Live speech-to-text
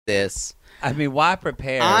this. I mean, why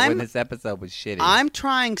prepare when this episode was shitty? I'm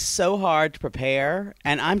trying so hard to prepare,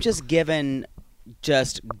 and I'm just given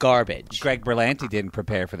just garbage. Greg Berlanti didn't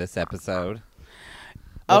prepare for this episode.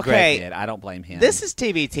 Well, Okay. Greg did. I don't blame him. This is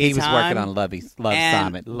TBT He was time. working on Love and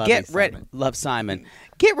Simon. Get ready, Love Simon.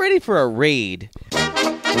 Get ready for a read.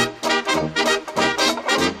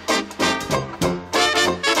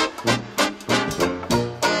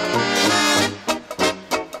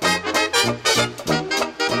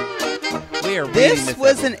 This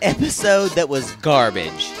was an episode that was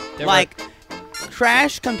garbage.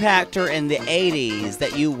 Trash compactor in the 80s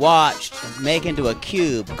that you watched make into a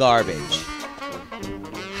cube garbage.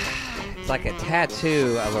 It's like a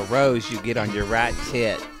tattoo of a rose you get on your right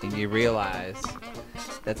tit, and you realize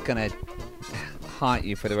that's going to haunt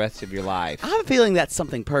you for the rest of your life. I have a feeling that's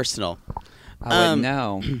something personal. I wouldn't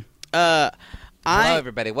know. Hello,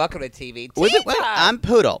 everybody. Welcome to TV. I'm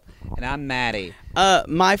Poodle. And I'm Maddie.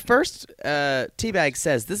 My first teabag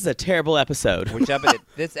says this is a terrible episode. We're jumping at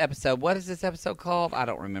this episode. What is this episode called? I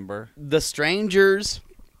don't remember. The Strangers.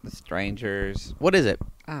 The Strangers. What is it?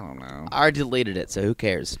 I don't know. I already deleted it, so who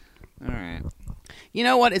cares? All right. You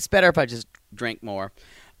know what? It's better if I just drink more.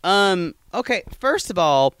 Okay, first of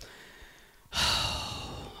all,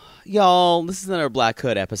 y'all, this is another Black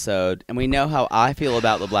Hood episode, and we know how I feel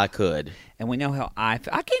about the Black Hood. And we know how I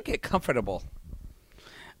feel. I can't get comfortable.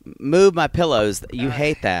 Move my pillows. You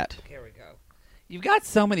hate that. Here we go. You've got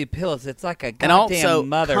so many pillows. It's like a And goddamn also,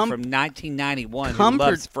 mother from 1991 who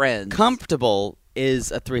loves Friends. Comfortable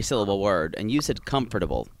is a 3-syllable word, and you said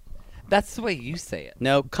comfortable. That's the way you say it.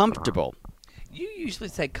 No, comfortable. You usually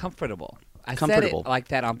say comfortable. I Comfortable. said it like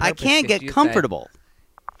that on purpose. I can't get comfortable.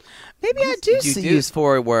 Maybe I do use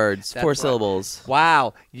 4 words, That's 4 right. syllables.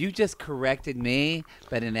 Wow, you just corrected me,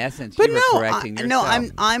 but in essence, you were correcting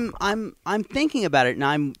yourself. No, I'm thinking about it,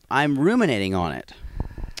 and I'm ruminating on it.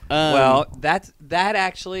 Well, that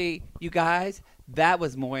actually, you guys, that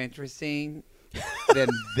was more interesting than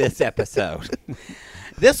this episode.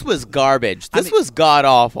 This was garbage. This was god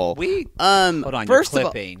awful. Hold on, first you're of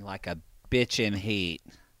all, clipping like a bitch in heat.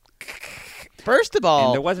 First of all,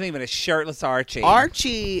 And there wasn't even a shirtless Archie.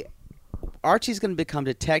 Archie's going to become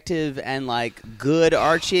detective and good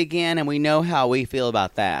Archie again, and we know how we feel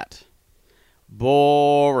about that.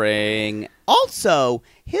 Boring. Also,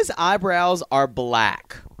 his eyebrows are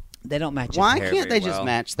black. They don't match his Why hair can't they very just well.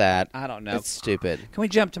 match that? I don't know. It's stupid. Can we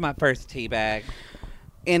jump to my first teabag?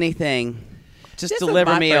 Anything. Just This was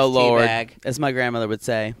deliver my me, first oh Lord, teabag. as my grandmother would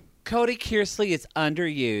say. Cody Kearsley is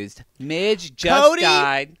underused. Midge just Cody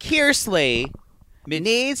died. Kearsley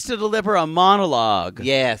needs to deliver a monologue.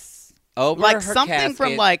 Yes. Over Like her something casket.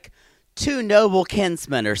 from Two Noble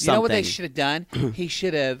Kinsmen or something. You know what they should have done? He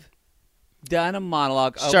should have done a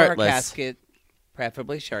monologue over Shirtless. her casket,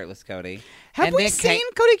 preferably shirtless, Cody. Have And we then seen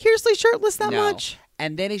Cody Kearsley shirtless that No. much?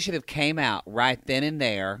 And then he should have came out right then and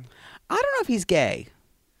there, I don't know if he's gay.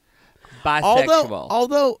 bisexual.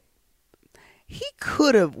 Although he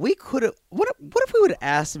could have, we could have. What if we would have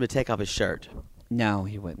asked him to take off his shirt? No,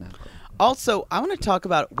 he wouldn't have. Also, I want to talk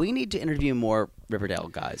about. We need to interview more Riverdale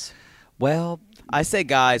guys. Well, I say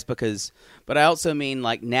guys but I also mean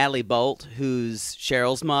Natalie Bolt, who's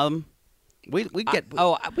Cheryl's mom. We get.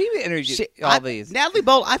 we interviewed all these. Natalie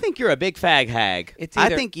Bolt, I think you're a big fag hag. It's I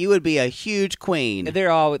either- think you would be a huge queen.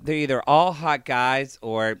 They're either all hot guys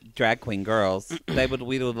or drag queen girls. We would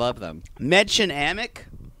love them. Medchin Amick,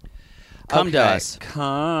 come to Okay. us.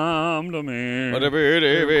 Come to me. But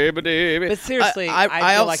But seriously,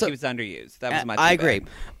 I feel like he was underused. That was my I teabag.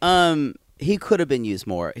 agree. He could have been used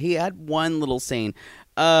more. He had one little scene.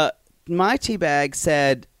 My teabag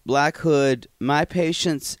said, Black Hood, my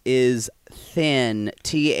patience is thin,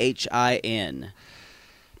 THIN.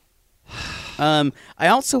 I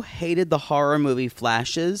also hated the horror movie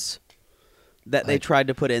flashes that they tried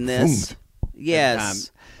to put in this.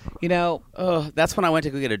 Yes. That's when I went to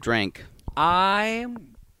go get a drink. I'll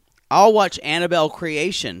watch Annabelle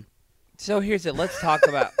Creation. So here's it. Let's talk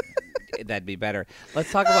about... That'd be better.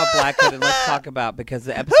 Let's talk about Black Hood, and let's talk about, because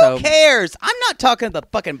the episode... Who cares? I'm not talking to the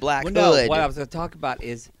fucking Black Hood. No, what I was going to talk about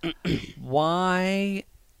is why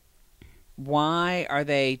are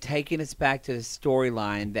they taking us back to the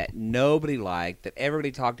storyline that nobody liked, that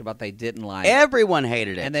everybody talked about they didn't like? Everyone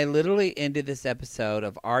hated it. And they literally ended this episode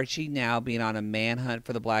of Archie now being on a manhunt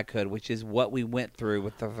for the Black Hood, which is what we went through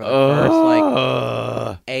with the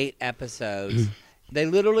first 8 episodes. They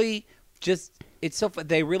literally just... It's so fun.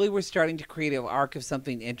 They really were starting to create an arc of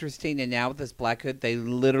something interesting, and now with this Black Hood, they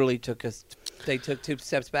literally took us they took 2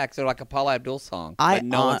 steps back. So like a Paula Abdul song, but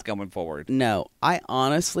no one's going forward. No, I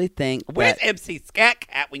honestly think where's MC Scat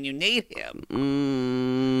Cat when you need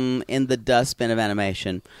him? In the dustbin of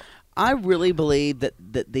animation. I really believe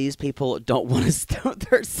that these people don't want to start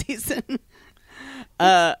their season.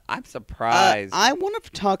 I'm surprised. I want to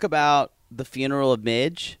talk about the funeral of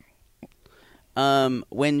Midge.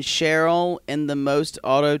 When Cheryl, in the most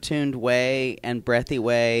auto-tuned way and breathy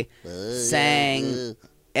way, sang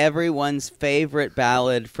everyone's favorite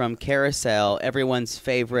ballad from Carousel, everyone's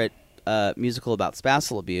favorite musical about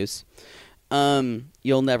spousal abuse,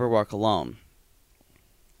 You'll Never Walk Alone.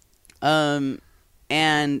 And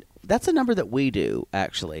that's a number that we do,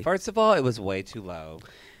 actually. First of all, it was way too low.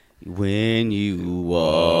 When you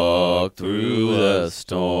walk through the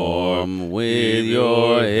storm with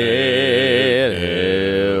your head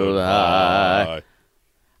held high.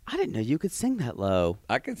 I didn't know you could sing that low.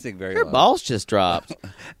 I can sing very low. Your balls just dropped.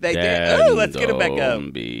 They did. Oh, let's get it back up.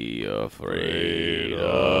 Don't be afraid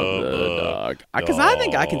of the dark. Because I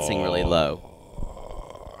think I can sing really low.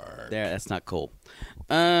 There, that's not cool.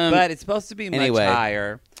 But it's supposed to be much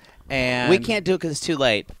higher. And we can't do it because it's too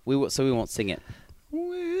late. So we won't sing it.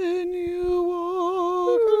 When you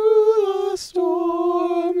walk through the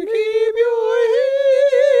storm, keep your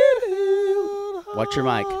head held high. Watch your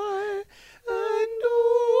mic. And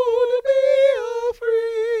don't be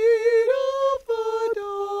afraid of the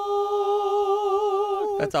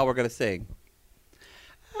dark. That's all we're going to sing.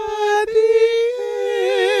 At the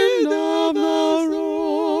end of the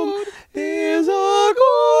road is a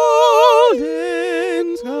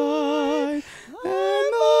golden sky, and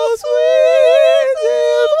the sweet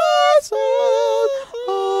silver sound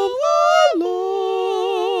of the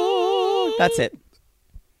Lord. That's it.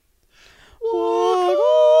 Walk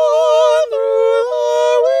on through the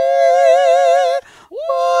way,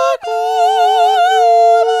 walk on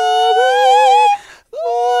through the way,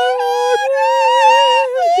 Lord,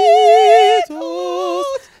 is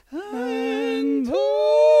tossed and torn.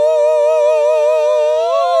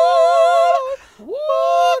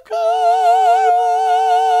 Walk on,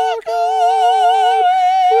 with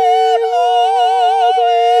all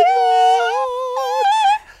with God,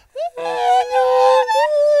 and your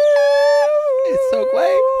name. It's so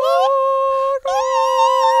great. Walk on.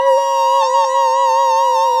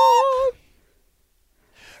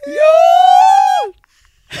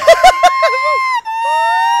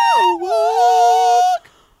 Walk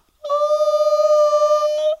on.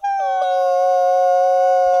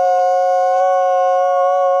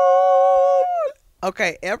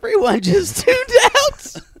 Okay, everyone just tuned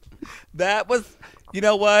out. That was, you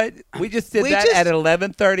know what? We just did that at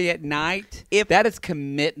 11:30 at night. That is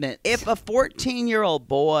commitment. If a 14-year-old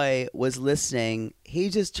boy was listening, he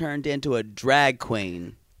just turned into a drag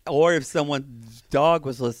queen. Or if someone's dog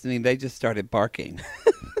was listening, they just started barking.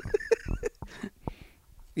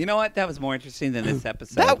 You know what? That was more interesting than this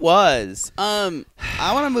episode. That was. I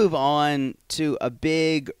want to move on to a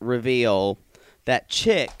big reveal that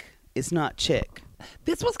Chick is not Chick.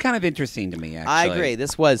 This was kind of interesting to me, actually. I agree.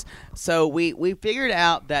 This was. So we figured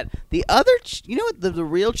out that the other, you know what, the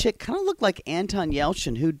real Chick kind of looked like Anton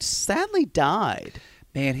Yelchin, who sadly died.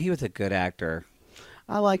 Man, he was a good actor.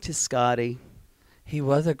 I liked his Scotty. He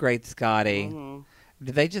was a great Scotty. Mm-hmm.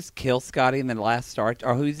 Did they just kill Scotty in the last Star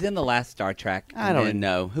or who's in the last Star Trek? I don't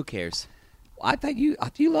know. Who cares? I thought you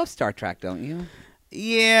love Star Trek, don't you?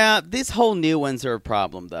 Yeah, these whole new ones are a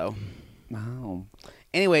problem, though. Oh.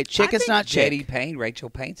 Anyway, Chick is not Chick. J.D. Payne, Rachel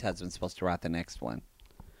Payne's husband's supposed to write the next one.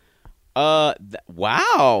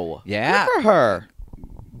 Wow. Yeah. Good for her.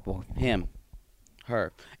 Well, him.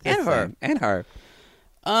 Her. And her. And her.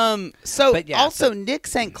 Nick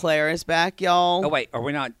St. Clair is back, y'all. Oh, wait. Are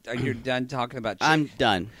we not? Are you done talking about Chick? I'm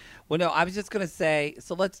done. Well, no, I was just going to say,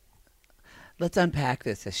 so let's unpack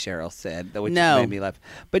this, as Cheryl said, which made me laugh.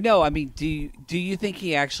 But no, I mean, do you think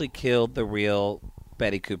he actually killed the real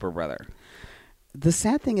Betty Cooper brother? The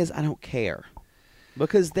sad thing is I don't care.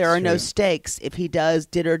 Because there are no stakes if he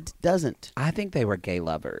did or doesn't. I think they were gay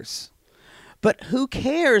lovers. But who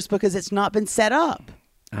cares because it's not been set up?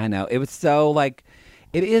 I know. It was so like...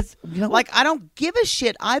 It is, you know, like, I don't give a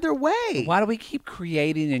shit either way. Why do we keep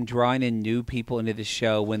creating and drawing in new people into the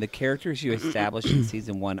show when the characters you established in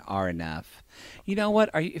season 1 are enough? You know what?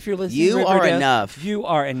 If you're listening, you are enough. You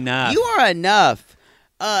are enough. You are enough.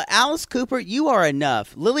 Alice Cooper, you are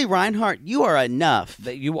enough. Lily Reinhart, you are enough.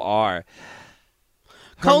 That you are.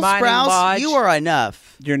 Cole Sprouse, you are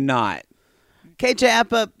enough. You're not. KJ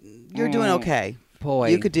Apa, you're doing okay. Boy,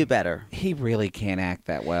 you could do better. He really can't act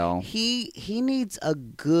that well. He needs a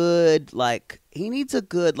good how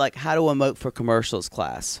to emote for commercials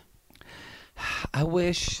class. I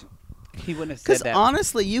wish He wouldn't have said that. Because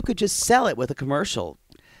honestly, you could just sell it with a commercial.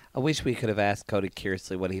 I wish we could have asked Cody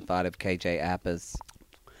Kearsley what he thought of KJ Appa's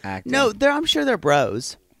acting. No, I'm sure they're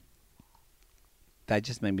bros. That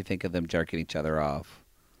just made me think of them jerking each other off.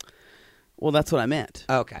 Well, that's what I meant.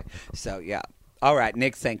 Okay. So, yeah. All right,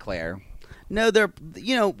 Nick St. Clair. No, they're,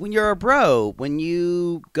 when you're a bro, when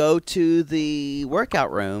you go to the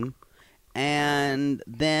workout room and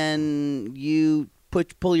then you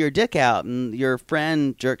pull your dick out and your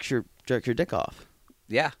friend jerks your dick off.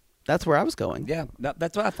 Yeah. That's where I was going. Yeah,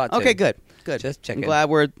 that's what I thought too. Okay, good. Just checking. I'm glad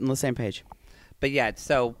we're on the same page. But yeah,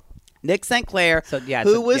 so Nick St. Clair,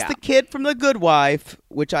 who was the kid from The Good Wife,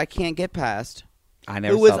 which I can't get past. I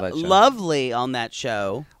never saw that show. Who was lovely on that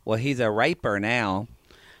show. Well, he's a raper now.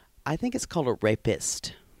 I think it's called a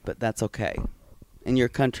rapist, but that's okay. In your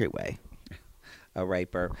country way. A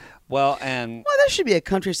raper. Well, there should be a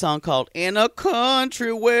country song called In a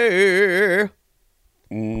Country Way.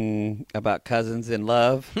 About cousins in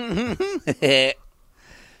love.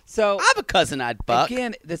 So I have a cousin I'd fuck.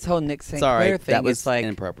 Again, this whole Nick St. Clair thing that was is like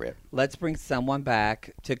inappropriate. Let's bring someone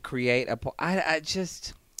back to create a. I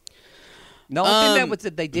just the only thing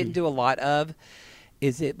that they didn't do a lot of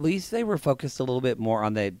is at least they were focused a little bit more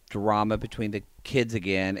on the drama between the kids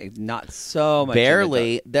again. Not so much.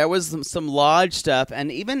 Barely. There was some lodge stuff,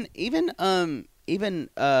 and even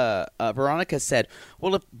Veronica said,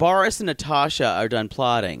 well, if Boris and Natasha are done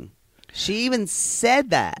plotting. She even said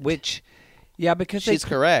that. Which, yeah, because she's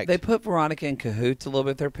correct. They put Veronica in cahoots a little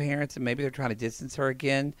bit with her parents, and maybe they're trying to distance her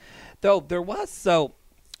again. Though there was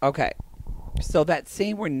okay. So that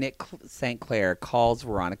scene where Nick St. Clair calls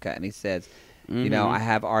Veronica and he says, I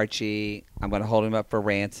have Archie. I'm going to hold him up for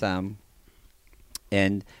ransom.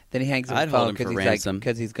 And then he hangs up the phone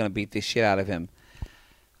because he's going to beat the shit out of him.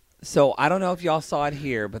 So I don't know if y'all saw it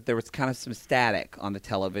here, but there was kind of some static on the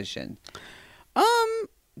television.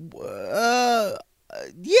 Yeah,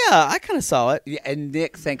 I kind of saw it. Yeah, and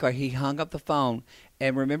Nick St. Clair, he hung up the phone.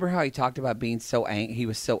 And remember how he talked about being so angry? He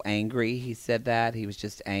was so angry. He said that. He was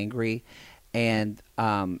just angry. And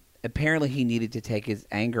apparently he needed to take his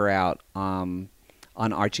anger out on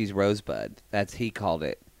Archie's Rosebud. He called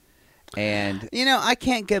it. And I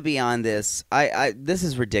can't get beyond this. This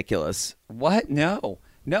is ridiculous. What? No,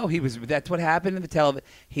 that's what happened in the television.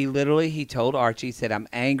 He told Archie, said, I'm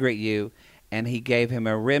angry at you. And he gave him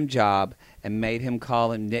a rim job and made him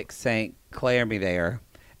call him Nick St. Clair me there.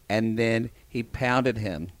 And then he pounded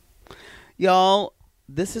him. Y'all,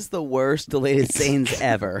 this is the worst deleted scenes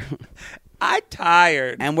ever. I'm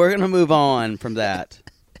tired. And we're going to move on from that.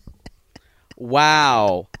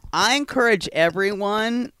 Wow. I encourage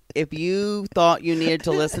everyone, if you thought you needed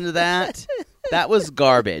to listen to that, that was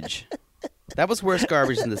garbage. That was worse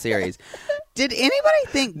garbage in the series. Did anybody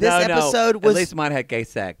think this episode was... At least mine had gay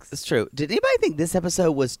sex. It's true. Did anybody think this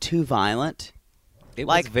episode was too violent? It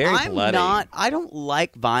was very bloody. I don't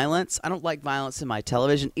like violence. I don't like violence in my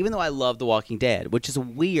television, even though I love The Walking Dead, which is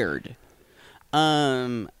weird.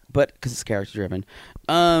 But because it's character driven.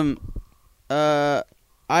 I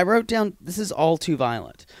wrote down this is all too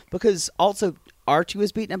violent because also Archie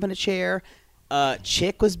was beaten up in a chair.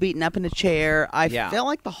 Chick was beaten up in a chair. I felt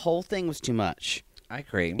like the whole thing was too much. I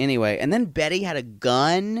agree. Anyway, and then Betty had a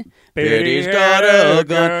gun. Betty's got a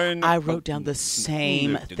gun. I wrote down the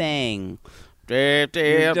same thing.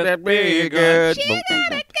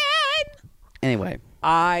 Anyway,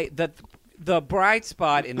 the bright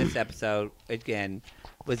spot in this episode again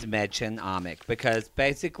was Mädchen Amick because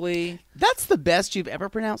basically that's the best you've ever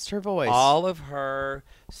pronounced her voice. All of her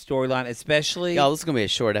storyline, especially. Y'all, this is gonna be a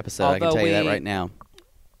short episode. I can tell you that right now.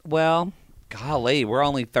 Well, golly, we're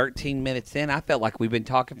only 13 minutes in. I felt like we've been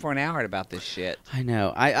talking for an hour about this shit. I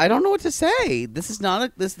know. I don't know what to say. This is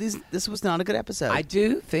not this was not a good episode. I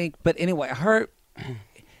do think, but anyway,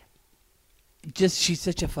 she's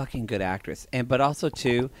such a fucking good actress, but also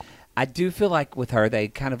too, I do feel like with her they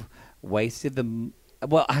kind of wasted the.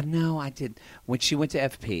 Well, I know I did when she went to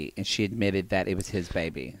FP and she admitted that it was his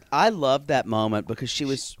baby. I loved that moment because she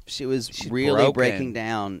was really breaking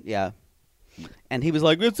down. Yeah. And he was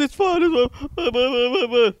like, it's fine.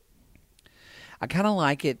 I kind of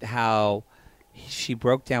like it how she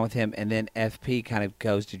broke down with him, and then FP kind of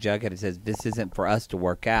goes to Jughead and says, this isn't for us to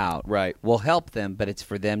work out. Right. We'll help them, but it's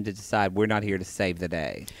for them to decide. We're not here to save the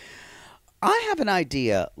day. I have an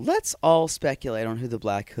idea. Let's all speculate on who the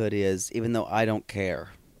Black Hood is, even though I don't care.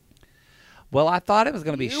 Well, I thought it was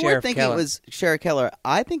going to be Sheriff Keller. You were thinking it was Sheriff Keller.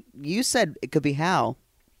 I think you said it could be Hal.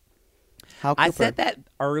 I said that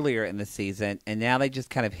earlier in the season, and now they just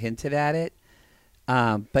kind of hinted at it.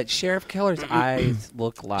 But Sheriff Keller's eyes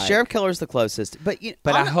look like Sheriff Keller's the closest. But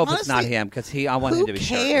I hope honestly, it's not him because I want him to be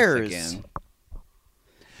shirtless again.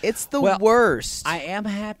 It's the worst. I am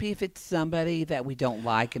happy if it's somebody that we don't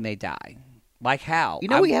like and they die. Like Hal.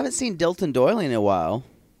 We haven't seen Dilton Doily in a while.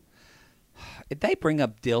 If they bring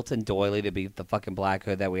up Dilton Doily to be the fucking Black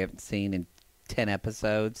Hood that we haven't seen in 10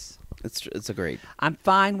 episodes. It's agreed. I'm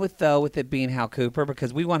fine with it being Hal Cooper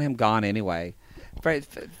because we want him gone anyway.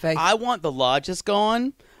 I want the Lodges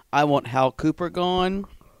gone. I want Hal Cooper gone.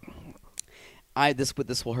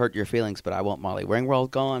 This will hurt your feelings, but I want Molly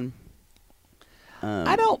Ringwald gone.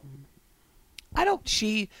 I don't.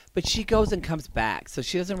 But she goes and comes back, so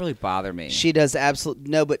she doesn't really bother me. She does absolutely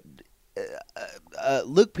no, but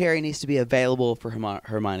Luke Perry needs to be available for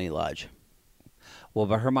Hermione Lodge. Well,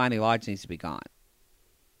 but Hermione Lodge needs to be gone.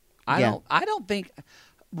 I don't think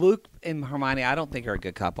Luke and Hermione. I don't think are a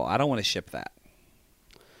good couple. I don't want to ship that.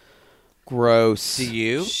 Gross. Do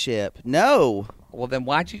you ship? No. Well, then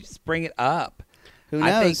why'd you just bring it up? Who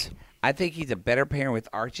knows? I think he's a better parent with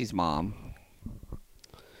Archie's mom.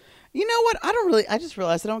 You know what? I just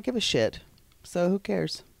realized I don't give a shit. So who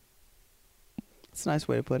cares? It's a nice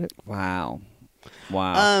way to put it. Wow.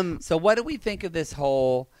 So what do we think of this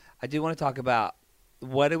whole... I do want to talk about...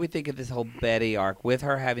 What do we think of this whole Betty arc with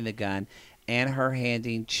her having the gun and her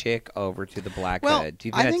handing Chick over to the Black Hood? Do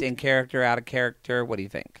you think that's in character, out of character? What do you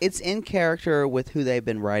think? It's in character with who they've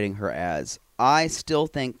been writing her as. I still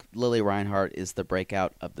think Lily Reinhart is the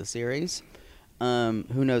breakout of the series.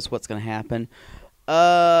 Who knows what's going to happen?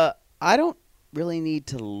 I don't really need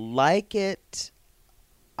to like it.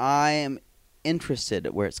 I am interested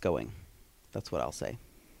at where it's going. That's what I'll say.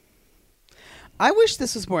 I wish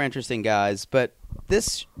this was more interesting, guys, but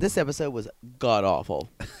this episode was god-awful.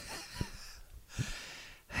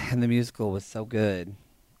 And the musical was so good.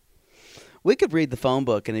 We could read the phone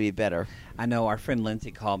book and it'd be better. I know. Our friend Lindsay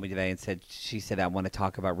called me today and said, I want to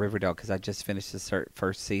talk about Riverdale because I just finished the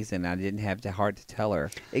first season. I didn't have the heart to tell her.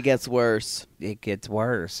 It gets worse. It gets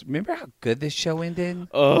worse. Remember how good this show ended?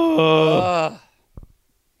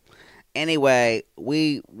 Anyway,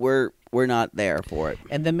 we're not there for it.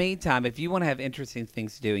 In the meantime, if you want to have interesting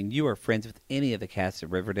things to do and you are friends with any of the cast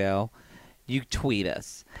of Riverdale, you tweet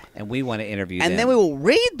us, and we want to interview them. And then we will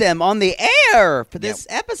read them on the air for this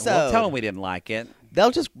episode. We'll tell them we didn't like it.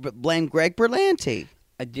 They'll just blame Greg Berlanti.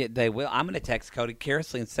 They will. I'm going to text Cody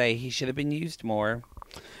Kersley and say he should have been used more.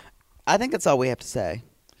 I think that's all we have to say,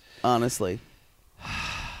 honestly.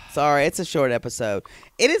 Sorry, it's a short episode.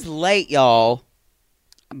 It is late, y'all.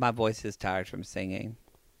 My voice is tired from singing.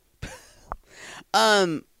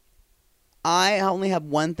 I only have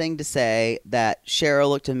one thing to say, that Cheryl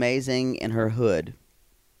looked amazing in her hood.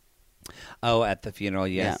 Oh, at the funeral,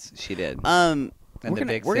 yes, She did. We're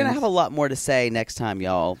gonna have a lot more to say next time,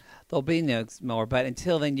 y'all. There'll be no more, but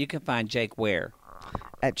until then, you can find Jake where?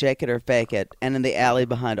 At Jake It or Fake It, and in the alley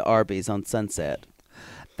behind Arby's on Sunset.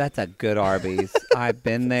 That's a good Arby's. I've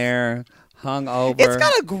been there, hung over. It's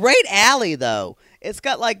got a great alley, though. It's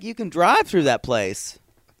got, you can drive through that place.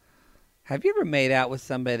 Have you ever made out with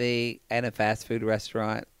somebody at a fast food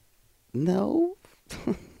restaurant? No.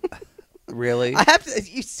 Really? I have to.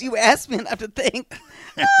 You asked me, and I have to think.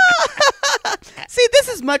 See, this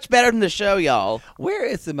is much better than the show, y'all. Where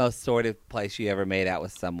is the most sordid place you ever made out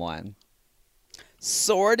with someone?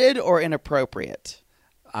 Sordid or inappropriate?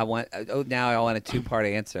 Now I want a 2-part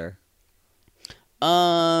answer.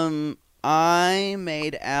 I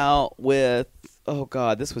made out with. Oh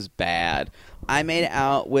God, this was bad. I made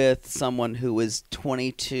out with someone who was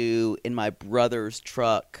 22 in my brother's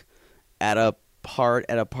truck at a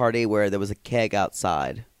party where there was a keg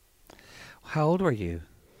outside. How old were you?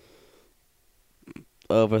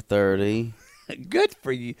 Over 30. Good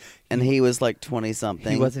for you. And he was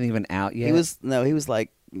 20-something. He wasn't even out yet? He was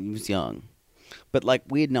young. But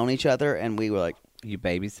we had known each other and we were You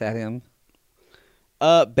babysat him?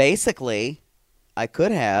 Basically, I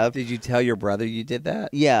could have. Did you tell your brother you did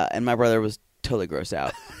that? Yeah, and my brother was totally grossed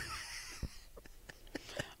out.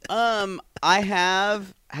 I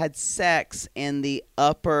have had sex in the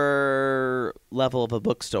upper level of a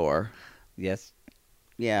bookstore. Yes.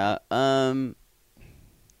 Yeah. You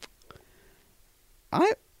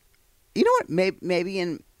know what? Maybe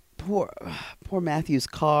in poor Matthew's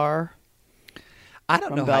car. I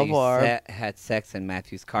don't know how you had sex in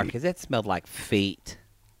Matthew's car because it smelled like feet.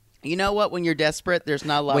 You know what? When you're desperate, there's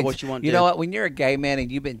not a lot of what you want to do. You know what? When you're a gay man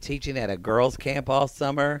and you've been teaching at a girls' camp all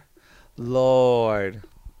summer, Lord.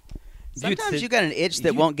 Sometimes you got an itch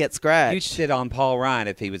that won't get scratched. You'd sit on Paul Ryan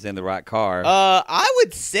if he was in the right car. I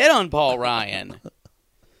would sit on Paul Ryan.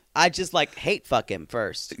 I just hate fuck him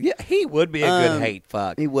first. Yeah, he would be a good hate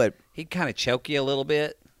fuck. He would. He'd kind of choke you a little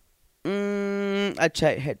bit. I'd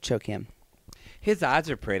choke him. His eyes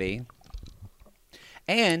are pretty.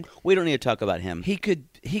 And we don't need to talk about him. He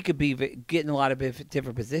could be getting a lot of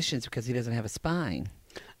different positions because he doesn't have a spine.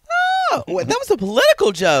 Oh, that was a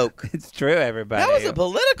political joke. It's true, everybody. That was a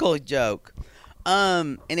political joke.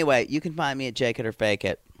 Anyway, you can find me at Jake It or Fake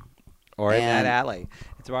It. Or in that alley.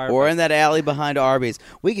 Or in that alley behind Arby's.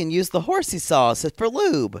 We can use the horsey sauce for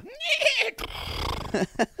lube.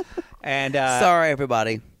 And sorry,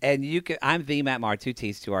 everybody. And I'm the Matt Maher, 2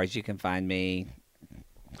 T's, 2 R's. You can find me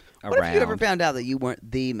around. What if you ever found out that you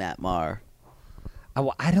weren't the Matt Maher? Oh,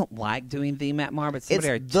 well, I don't like doing the Matt Maher, but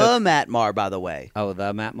somebody it's the Matt Maher, by the way. Oh,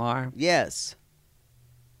 the Matt Maher? Yes.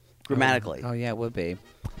 Grammatically. Oh, yeah, it would be.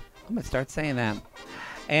 I'm going to start saying that.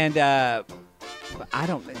 And I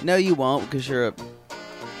don't... No, you won't, because you're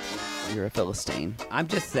a Philistine. I'm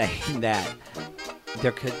just saying that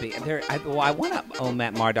there could be... I went up on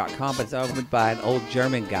mattmaher.com, but it's owned by an old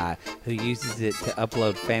German guy who uses it to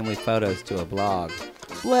upload family photos to a blog.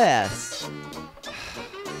 Bless.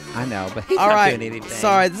 I know, but he's not doing anything.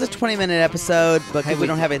 Sorry, this is a 20-minute episode, but we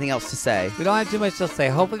don't have anything else to say. We don't have too much to say.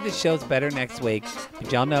 Hopefully the show's better next week,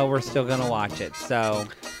 but y'all know we're still going to watch it. So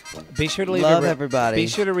be sure to leave everybody. Be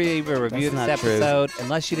sure to leave a review That's this episode. True.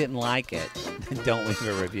 Unless you didn't like it, then don't leave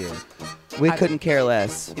a review. We couldn't care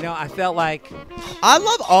less. You know, I felt like... I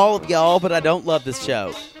love all of y'all, but I don't love this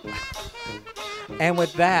show. And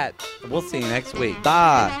with that, we'll see you next week.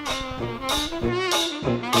 Bye.